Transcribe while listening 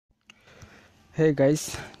Hey guys,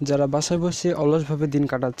 যারা বাসায় বসে অলসভাবে দিন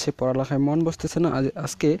কাটাচ্ছে, পড়ালেখায় মন বসতেছে না,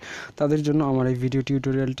 আজকে তাদের জন্য আমার এই ভিডিও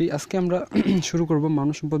টিউটোরিয়ালটি। আজকে আমরা শুরু করব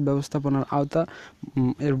মানব সম্পদ ব্যবস্থাপনার আওতা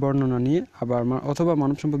এর বর্ণনা নিয়ে, অথবা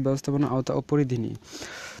মানব সম্পদ ব্যবস্থাপনার আওতা ও পরিধি নিয়ে।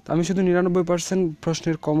 তো আমি শুধু 99%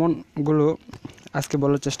 প্রশ্নের কমনগুলো আজকে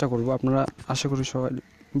বলার চেষ্টা করব, আপনারা আশা করি সবাই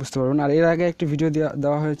বুঝতে পারবেন। আর এর আগে একটি ভিডিও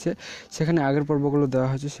দেওয়া হয়েছে, সেখানে আগের পর্বগুলো দেওয়া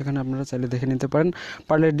হয়েছে, সেখানে আপনারা চাইলে দেখে নিতে পারেন।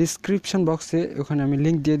 পারলে ডিসক্রিপশন বক্সে ওখানে আমি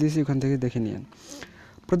লিঙ্ক দিয়ে দিয়েছি, ওখান থেকে দেখে নিন।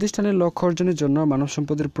 প্রতিষ্ঠানের লক্ষ্য অর্জনের জন্য মানব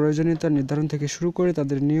সম্পদের প্রয়োজনীয়তা নির্ধারণ থেকে শুরু করে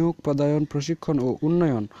তাদের নিয়োগ, পদায়ন, প্রশিক্ষণ ও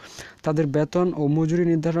উন্নয়ন, তাদের বেতন ও মজুরি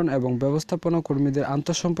নির্ধারণ এবং ব্যবস্থাপনা কর্মীদের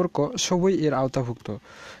আন্তঃসম্পর্ক সবই এর আওতাভুক্ত।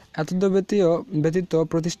 ব্যতীত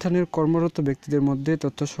প্রতিষ্ঠানের কর্মরত ব্যক্তিদের মধ্যে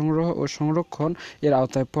তথ্য সংগ্রহ ও সংরক্ষণ এর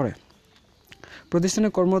আওতায় পড়ে। প্রতিষ্ঠানে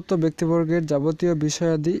কর্মরত ব্যক্তিবর্গের যাবতীয়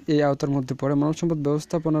বিষয়াদি এই আওতার মধ্যে পড়ে। মানব সম্পদ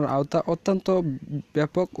ব্যবস্থাপনার আওতা অত্যন্ত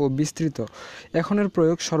ব্যাপক ও বিস্তৃত। এখন এর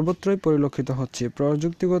প্রয়োগ সর্বত্রই পরিলক্ষিত হচ্ছে।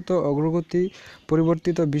 প্রযুক্তিগত অগ্রগতি,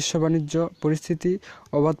 পরিবর্তিত বিশ্ব বাণিজ্য পরিস্থিতি,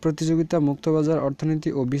 অবাধ প্রতিযোগিতা, মুক্তবাজার অর্থনীতি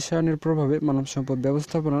ও বিশ্বায়নের প্রভাবে মানব সম্পদ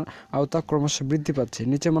ব্যবস্থাপনার আওতা ক্রমশ বৃদ্ধি পাচ্ছে।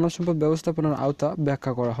 নিচে মানব সম্পদ ব্যবস্থাপনার আওতা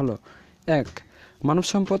ব্যাখ্যা করা হলো। 1. মানব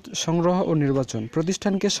সম্পদ সংগ্রহ ও নির্বাচন।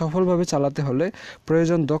 প্রতিষ্ঠানকে সফলভাবে চালাতে হলে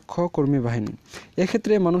প্রয়োজন দক্ষ কর্মী বাহিনী।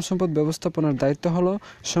 এক্ষেত্রে মানব সম্পদ ব্যবস্থাপনার দায়িত্ব হলো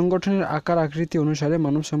সংগঠনের আকার আকৃতি অনুসারে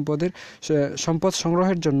মানব সম্পদ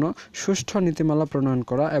সংগ্রহের জন্য সুষ্ঠু নীতিমালা প্রণয়ন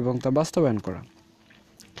করা এবং তা বাস্তবায়ন করা।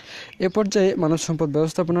 এ পর্যায়ে মানব সম্পদ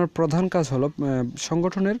ব্যবস্থাপনার প্রধান কাজ হলো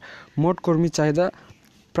সংগঠনের মোট কর্মী চাহিদা,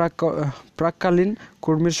 প্রাক্কালীন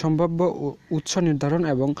কর্মীর সম্ভাব্য উৎস নির্ধারণ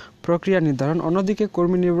এবং প্রক্রিয়া নির্ধারণ। অন্যদিকে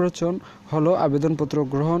কর্মী নির্বাচন হলো আবেদনপত্র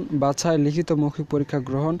গ্রহণ, বাছাই, লিখিত মৌখিক পরীক্ষা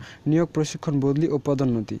গ্রহণ, নিয়োগ, প্রশিক্ষণ, বদলি ও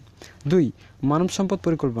পদোন্নতি। 2. মানব সম্পদ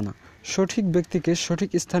পরিকল্পনা। সঠিক ব্যক্তিকে সঠিক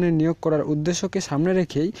স্থানে নিয়োগ করার উদ্দেশ্যকে সামনে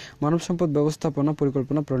রেখেই মানব সম্পদ ব্যবস্থাপনা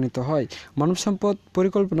পরিকল্পনা প্রণীত হয়। মানব সম্পদ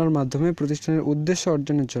পরিকল্পনার মাধ্যমে প্রতিষ্ঠানের উদ্দেশ্য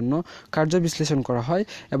অর্জনের জন্য কার্য বিশ্লেষণ করা হয়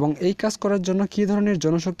এবং এই কাজ করার জন্য কী ধরনের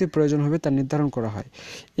জনশক্তি প্রয়োজন হবে তা নির্ধারণ করা হয়।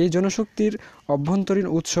 এই জনশক্তির অভ্যন্তরীণ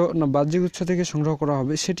উৎস না বাহ্যিক উৎস থেকে সংগ্রহ করা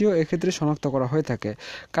হবে সেটিও এক্ষেত্রে শনাক্ত করা হয়ে থাকে।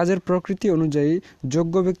 কাজের প্রকৃতি অনুযায়ী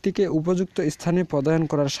যোগ্য ব্যক্তিকে উপযুক্ত স্থানে পদায়ন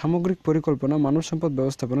করার সামগ্রিক পরিকল্পনা মানব সম্পদ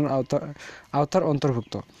ব্যবস্থাপনার আওতার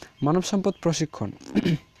অন্তর্ভুক্ত। মানব সম্পদ প্রশিক্ষণ।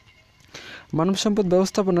 মানব সম্পদ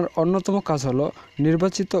ব্যবস্থাপনার অন্যতম কাজ হলো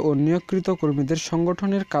নির্বাচিত ও নিয়োগকৃত কর্মীদের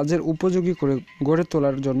সংগঠনের কাজের উপযোগী করে গড়ে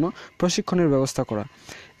তোলার জন্য প্রশিক্ষণের ব্যবস্থা করা।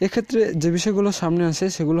 এক্ষেত্রে যে বিষয়গুলো সামনে আসে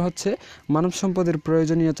সেগুলো হচ্ছে মানব সম্পদের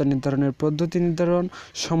প্রয়োজনীয়তা নির্ধারণের পদ্ধতি নির্ধারণ,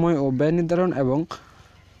 সময় ও ব্যয় নির্ধারণ এবং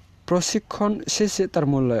প্রশিক্ষণ শেষে তার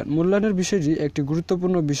মূল্যায়নের বিষয়টি একটি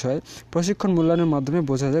গুরুত্বপূর্ণ বিষয়। প্রশিক্ষণ মূল্যায়নের মাধ্যমে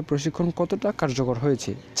বোঝা যায় প্রশিক্ষণ কতটা কার্যকর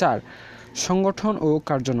হয়েছে। 4. সংগঠন ও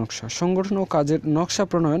কার্যনকশা। সংগঠন ও কাজের নকশা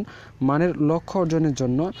প্রণয়ন। মানের লক্ষ্য অর্জনের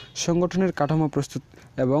জন্য সংগঠনের কাঠামো প্রস্তুত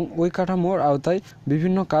এবং ওই কাঠামোর আওতায়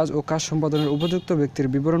বিভিন্ন কাজ ও কাজ সম্পাদনের উপযুক্ত ব্যক্তির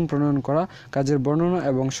বিবরণ প্রণয়ন করা। কাজের বর্ণনা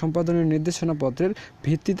এবং সম্পাদনের নির্দেশনাপত্রের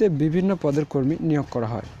ভিত্তিতে বিভিন্ন পদের কর্মী নিয়োগ করা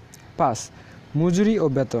হয়। 5. মজুরি ও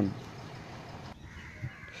বেতন।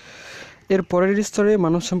 এর পরের স্তরে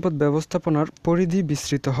মানব সম্পদ ব্যবস্থাপনার পরিধি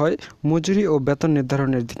বিস্তৃত হয় মজুরি ও বেতন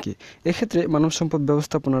নির্ধারণের দিকে। এক্ষেত্রে মানব সম্পদ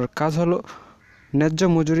ব্যবস্থাপনার কাজ হলো ন্যায্য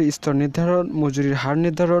মজুরি স্তর নির্ধারণ, মজুরির হার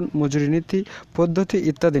নির্ধারণ, মজুরি নীতি, পদ্ধতি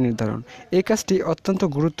ইত্যাদি নির্ধারণ। এই কাজটি অত্যন্ত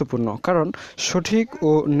গুরুত্বপূর্ণ, কারণ সঠিক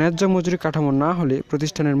ও ন্যায্য মজুরি কাঠামো না হলে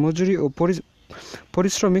প্রতিষ্ঠানের মজুরি ও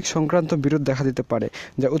পারিশ্রমিক সংক্রান্ত বিরোধ দেখা দিতে পারে,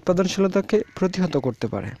 যা উৎপাদনশীলতাকে প্রতিহত করতে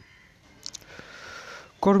পারে।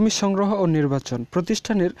 কর্মী সংগ্রহ ও নির্বাচন।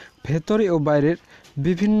 প্রতিষ্ঠানের ভেতরে ও বাইরের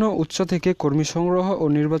বিভিন্ন উৎস থেকে কর্মী সংগ্রহ ও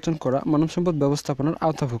নির্বাচন করা মানব সম্পদ ব্যবস্থাপনার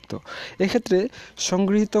আওতাভুক্ত। এক্ষেত্রে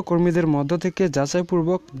সংগৃহীত কর্মীদের মধ্য থেকে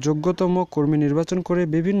যাচাইপূর্বক যোগ্যতম কর্মী নির্বাচন করে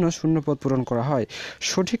বিভিন্ন শূন্যপদ পূরণ করা হয়।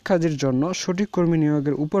 সঠিক কাজের জন্য সঠিক কর্মী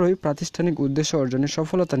নিয়োগের উপরই প্রাতিষ্ঠানিক উদ্দেশ্য অর্জনের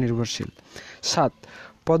সফলতা নির্ভরশীল। 7.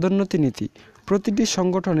 পদোন্নতি নীতি। প্রতিটি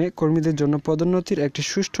সংগঠনে কর্মীদের জন্য পদোন্নতির একটি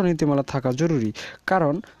সুষ্ঠু নীতিমালা থাকা জরুরি,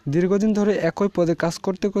 কারণ দীর্ঘদিন ধরে একই পদে কাজ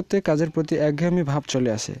করতে করতে কাজের প্রতি একঘেয়েমি ভাব চলে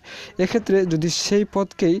আসে। এক্ষেত্রে যদি সেই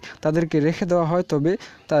পদকেই তাদেরকে রেখে দেওয়া হয় তবে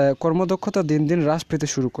কর্মদক্ষতা দিন দিন হ্রাস পেতে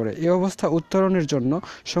শুরু করে। এই অবস্থা উত্তরণের জন্য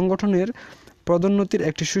সংগঠনের পদোন্নতির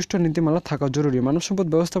একটি সুষ্ঠু নীতিমালা থাকা জরুরি। মানব সম্পদ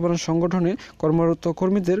ব্যবস্থাপনা সংগঠনে কর্মরত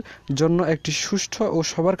কর্মীদের জন্য একটি সুষ্ঠু ও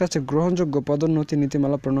সবার কাছে গ্রহণযোগ্য পদোন্নতি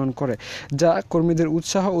নীতিমালা প্রণয়ন করে, যা কর্মীদের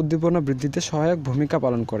উৎসাহ উদ্দীপনা বৃদ্ধিতে সহায়ক ভূমিকা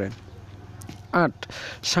পালন করে। 8.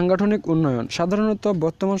 সাংগঠনিক উন্নয়ন। সাধারণত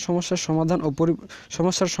বর্তমান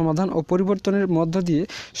সমস্যার সমাধান ও পরিবর্তনের মধ্য দিয়ে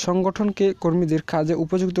সংগঠনকে কর্মীদের কাজে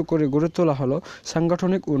উপযুক্ত করে গড়ে তোলা হলো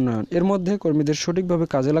সাংগঠনিক উন্নয়ন। এর মধ্যে কর্মীদের সঠিকভাবে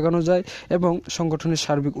কাজে লাগানো যায় এবং সংগঠনের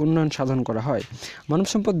সার্বিক উন্নয়ন সাধন করা হয়। মানব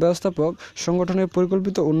সম্পদ ব্যবস্থাপক সংগঠনের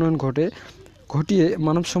পরিকল্পিত উন্নয়ন ঘটিয়ে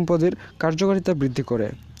মানব সম্পদের কার্যকারিতা বৃদ্ধি করে।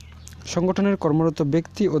 সংগঠনের কর্মরত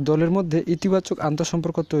ব্যক্তি ও দলের মধ্যে ইতিবাচক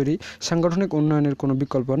আন্তঃসম্পর্ক তৈরি, সাংগঠনিক উন্নয়নের কোনো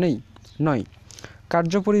বিকল্প নেই। 9.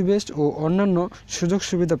 কার্যপরিবেশ ও অন্যান্য সুযোগ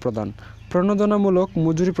সুবিধা প্রদান, প্রণোদনামূলক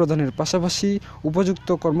মজুরি প্রদানের পাশাপাশি উপযুক্ত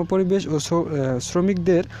কর্মপরিবেশ ও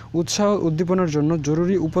শ্রমিকদের উৎসাহ উদ্দীপনার জন্য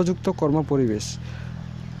জরুরি উপযুক্ত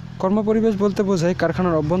কর্মপরিবেশ বলতে বোঝায়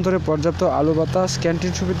কারখানার অভ্যন্তরে পর্যাপ্ত আলো বাতাস,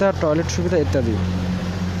 ক্যান্টিন সুবিধা, টয়লেট সুবিধা ইত্যাদি।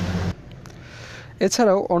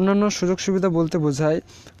 এছাড়াও অন্যান্য সুযোগ সুবিধা বলতে বোঝায়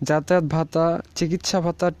যাতায়াত ভাতা, চিকিৎসা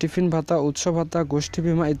ভাতা, টিফিন ভাতা, উৎসব ভাতা, গোষ্ঠী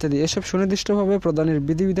বীমা ইত্যাদি। এসব সুনির্দিষ্টভাবে প্রদানের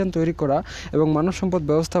বিধিবিধান তৈরি করা এবং মানব সম্পদ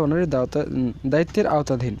ব্যবস্থাপনার দায়িত্বের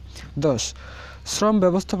আওতাধীন। 10. শ্রম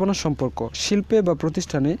ব্যবস্থাপনা সম্পর্ক, শিল্পে বা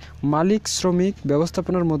প্রতিষ্ঠানে মালিক শ্রমিক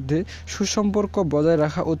ব্যবস্থাপনার মধ্যে সুসম্পর্ক বজায়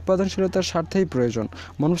রাখা উৎপাদনশীলতার স্বার্থেই প্রয়োজন।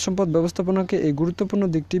 মানব সম্পদ ব্যবস্থাপনাকে এই গুরুত্বপূর্ণ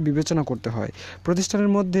দিকটি বিবেচনা করতে হয়। প্রতিষ্ঠানের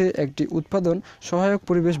মধ্যে একটি উৎপাদন সহায়ক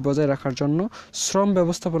পরিবেশ বজায় রাখার জন্য শ্রম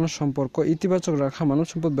ব্যবস্থাপনার সম্পর্ক ইতিবাচক রাখা মানব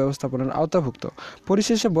সম্পদ ব্যবস্থাপনার আওতাভুক্ত।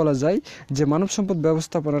 পরিশেষে বলা যায় যে মানব সম্পদ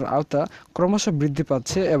ব্যবস্থাপনার আওতা ক্রমশ বৃদ্ধি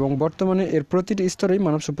পাচ্ছে এবং বর্তমানে এর প্রতিটি স্তরেই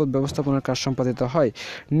মানব সম্পদ ব্যবস্থাপনার কাজ সম্পাদিত হয়।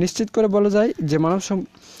 নিশ্চিত করে বলা যায়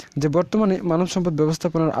যে বর্তমানে মানব সম্পদ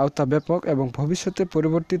ব্যবস্থাপনার আওতা ব্যাপক এবং ভবিষ্যতে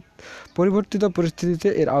পরিবর্তিত পরিস্থিতিতে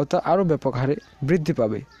এর আওতা আরও ব্যাপক হারে বৃদ্ধি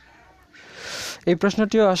পাবে। এই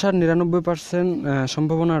প্রশ্নটিও আসার 99%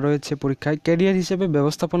 সম্ভাবনা রয়েছে পরীক্ষায়। ক্যারিয়ার হিসেবে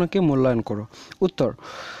ব্যবস্থাপনাকে মূল্যায়ন করো। উত্তর: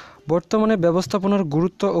 বর্তমানে ব্যবস্থাপনার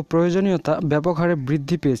গুরুত্ব ও প্রয়োজনীয়তা ব্যাপক হারে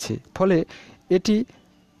বৃদ্ধি পেয়েছে,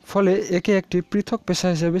 ফলে একে একটি পৃথক পেশা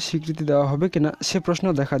হিসেবে স্বীকৃতি দেওয়া হবে কিনা সে প্রশ্ন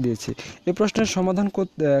দেখা দিয়েছে। এই প্রশ্নের সমাধান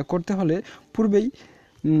করতে হলে পূর্বেই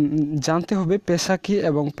জানতে হবে পেশা কী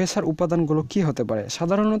এবং পেশার উপাদানগুলো কী হতে পারে।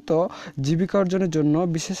 সাধারণত জীবিকা অর্জনের জন্য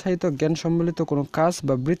বিশেষায়িত জ্ঞান সম্বলিত কোনো কাজ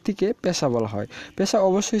বা বৃত্তিকে পেশা বলা হয়। পেশা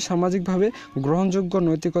অবশ্যই সামাজিকভাবে গ্রহণযোগ্য,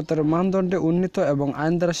 নৈতিকতার মানদণ্ডে উন্নীত এবং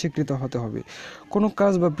আইন দ্বারা স্বীকৃত হতে হবে। কোনো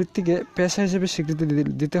কাজ বা বৃত্তিকে পেশা হিসেবে স্বীকৃতি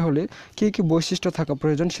দিতে হলে কী কী বৈশিষ্ট্য থাকা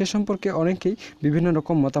প্রয়োজন সে সম্পর্কে অনেকেই বিভিন্ন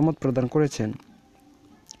রকম মতামত প্রদান করেছেন।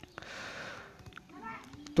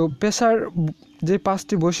 তো পেশার যে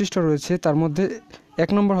 5টি বৈশিষ্ট্য রয়েছে তার মধ্যে 1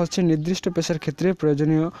 নম্বর হচ্ছে নির্দিষ্ট পেশার ক্ষেত্রে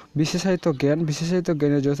প্রয়োজনীয় বিশেষায়িত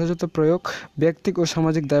জ্ঞানের যথাযথ প্রয়োগ, ব্যক্তিক ও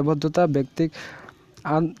সামাজিক দায়বদ্ধতা, ব্যক্তিক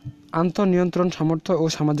আন্তঃনিয়ন্ত্রণ সামর্থ্য ও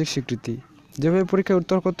সামাজিক স্বীকৃতি। যেভাবে পরীক্ষায়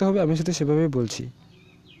উত্তর করতে হবে আমি শুধু সেভাবেই বলছি।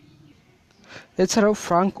 এছাড়াও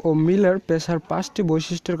ফ্রাঙ্ক ও মিলার পেশার 5টি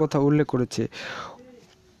বৈশিষ্ট্যের কথা উল্লেখ করেছে।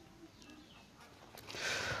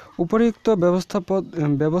 উপরিউক্ত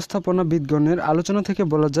ব্যবস্থাপনাবিদগণের আলোচনা থেকে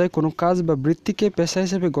বলা যায় কোনো কাজ বা বৃত্তিকে পেশা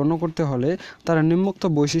হিসেবে গণ্য করতে হলে তার নিম্নোক্ত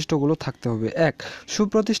বৈশিষ্ট্যগুলো থাকতে হবে। 1.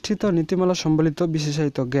 সুপ্রতিষ্ঠিত নীতিমালা সম্বলিত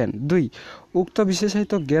বিশেষায়িত জ্ঞান। 2. উক্ত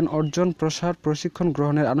বিশেষায়িত জ্ঞান অর্জন, প্রসার, প্রশিক্ষণ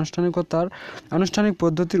গ্রহণের আনুষ্ঠানিক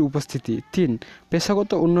পদ্ধতির উপস্থিতি। 3.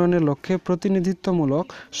 পেশাগত উন্নয়নের লক্ষ্যে প্রতিনিধিত্বমূলক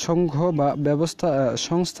সংঘ বা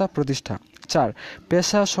সংস্থা প্রতিষ্ঠা। 4.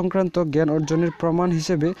 পেশা সংক্রান্ত জ্ঞান অর্জনের প্রমাণ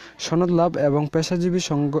হিসেবে সনদ লাভ এবং পেশাজীবী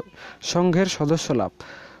সংঘের সদস্য লাভ।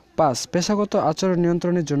 5. পেশাগত আচরণ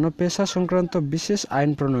নিয়ন্ত্রণের জন্য পেশা সংক্রান্ত বিশেষ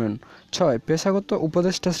আইন প্রণয়ন। 6. পেশাগত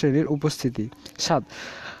উপদেষ্টা শ্রেণীর উপস্থিতি। 7.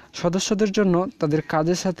 সদস্যদের জন্য তাদের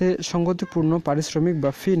কাজের সাথে সঙ্গতিপূর্ণ পারিশ্রমিক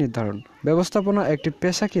বা ফি নির্ধারণ। ব্যবস্থাপনা একটি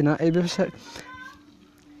পেশা কিনা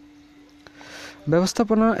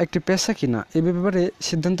এই ব্যাপারে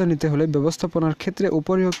সিদ্ধান্ত নিতে হলে ব্যবস্থাপনার ক্ষেত্রে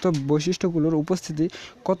উপরিউক্ত বৈশিষ্ট্যগুলোর উপস্থিতি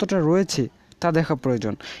কতটা রয়েছে তা দেখা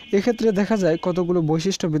প্রয়োজন। এক্ষেত্রে দেখা যায় কতগুলো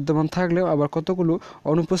বৈশিষ্ট্য বিদ্যমান থাকলেও আবার কতগুলো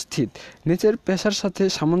অনুপস্থিত। নিচের পেশার সাথে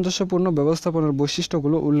সামঞ্জস্যপূর্ণ ব্যবস্থাপনার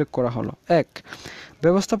বৈশিষ্ট্যগুলো উল্লেখ করা হলো। 1.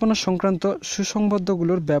 ব্যবস্থাপনা সংক্রান্ত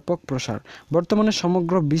সুসংবদ্ধগুলোর ব্যাপক প্রসার। বর্তমানে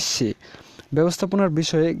সমগ্র বিশ্বে ব্যবস্থাপনার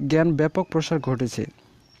বিষয়ে জ্ঞান ব্যাপক প্রসার ঘটেছে।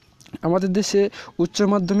 আমাদের দেশে উচ্চ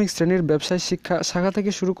মাধ্যমিক শ্রেণীর ব্যবসায় শিক্ষা শাখা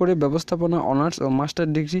থেকে শুরু করে ব্যবস্থাপনা অনার্স ও মাস্টার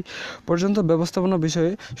ডিগ্রি পর্যন্ত ব্যবস্থাপনা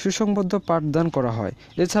বিষয়ে সুসংবদ্ধ পাঠদান করা হয়।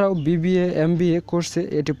 এছাড়াও BBA, MBA কোর্সে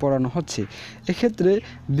এটি পড়ানো হচ্ছে। এক্ষেত্রে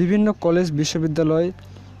বিভিন্ন কলেজ, বিশ্ববিদ্যালয়,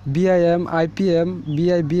 BIM, IPM,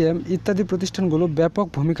 BIBM ইত্যাদি প্রতিষ্ঠানগুলো ব্যাপক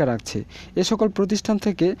ভূমিকা রাখছে। এ সকল প্রতিষ্ঠান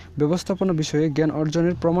থেকে ব্যবস্থাপনা বিষয়ে জ্ঞান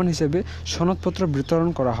অর্জনের প্রমাণ হিসেবে সনদপত্র বিতরণ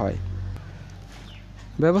করা হয়।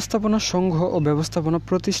 ব্যবস্থাপনা সংঘ ও ব্যবস্থাপনা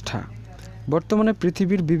প্রতিষ্ঠা। বর্তমানে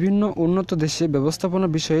পৃথিবীর বিভিন্ন উন্নত দেশে ব্যবস্থাপনা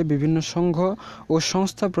বিষয়ে বিভিন্ন সংঘ ও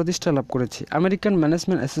সংস্থা প্রতিষ্ঠা লাভ করেছে। American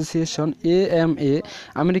management association AMA,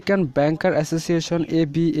 American ব্যাংকার association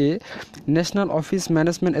ABA, national office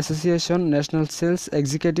management association, national sales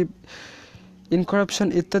executive incorporation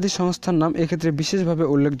ইত্যাদি সংস্থার নাম এক্ষেত্রে বিশেষভাবে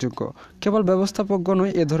উল্লেখযোগ্য। কেবল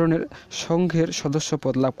ব্যবস্থাপকগণই এ ধরনের সংঘের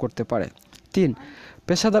সদস্যপদ লাভ করতে পারে। 3.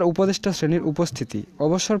 পেশাদার উপদেষ্টা শ্রেণীর উপস্থিতি।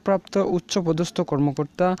 অবসরপ্রাপ্ত উচ্চপদস্থ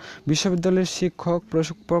কর্মকর্তা, বিশ্ববিদ্যালয়ের শিক্ষক,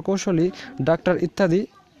 প্রকৌশলী, ডাক্তার ইত্যাদি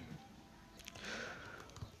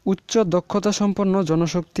উচ্চ দক্ষতাসম্পন্ন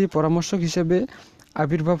জনশক্তি পরামর্শক হিসেবে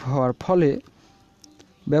আবির্ভাব হওয়ার ফলে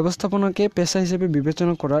ব্যবস্থাপনাকে পেশা হিসেবে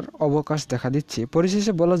বিবেচনা করার অবকাশ দেখা দিচ্ছে।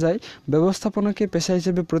 পরিশেষে বলা যায়, ব্যবস্থাপনাকে পেশা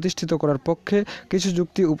হিসেবে প্রতিষ্ঠিত করার পক্ষে কিছু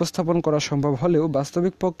যুক্তি উপস্থাপন করা সম্ভব হলেও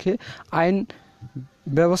বাস্তবিক পক্ষে আইন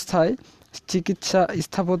ব্যবস্থায় চিকিৎসা,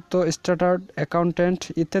 স্থাপত্য, স্ট্যাটার্ড, অ্যাকাউন্ট্যান্ট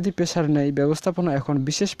ইত্যাদি পেশার ন্যায় ব্যবস্থাপনা এখন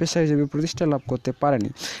বিশেষ পেশা হিসেবে প্রতিষ্ঠা লাভ করতে পারেনি।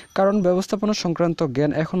 কারণ ব্যবস্থাপনা সংক্রান্ত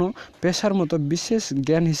জ্ঞান এখনও পেশার মতো বিশেষ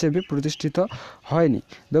জ্ঞান হিসেবে প্রতিষ্ঠিত হয়নি।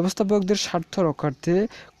 ব্যবস্থাপকদের স্বার্থ রক্ষার্থে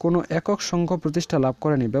কোনো একক সংঘ প্রতিষ্ঠা লাভ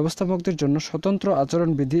করেনি। ব্যবস্থাপকদের জন্য স্বতন্ত্র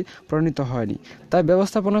আচরণবিধি প্রণীত হয়নি। তাই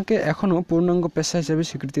ব্যবস্থাপনাকে এখনও পূর্ণাঙ্গ পেশা হিসেবে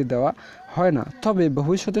স্বীকৃতি দেওয়া হয় না। তবে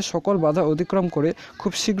ভবিষ্যতে সকল বাধা অতিক্রম করে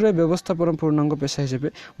খুব শীঘ্রই ব্যবস্থাপনা পূর্ণাঙ্গ পেশা হিসেবে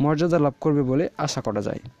মর্যাদা লাভ করবে বলে আশা করা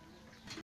যায়।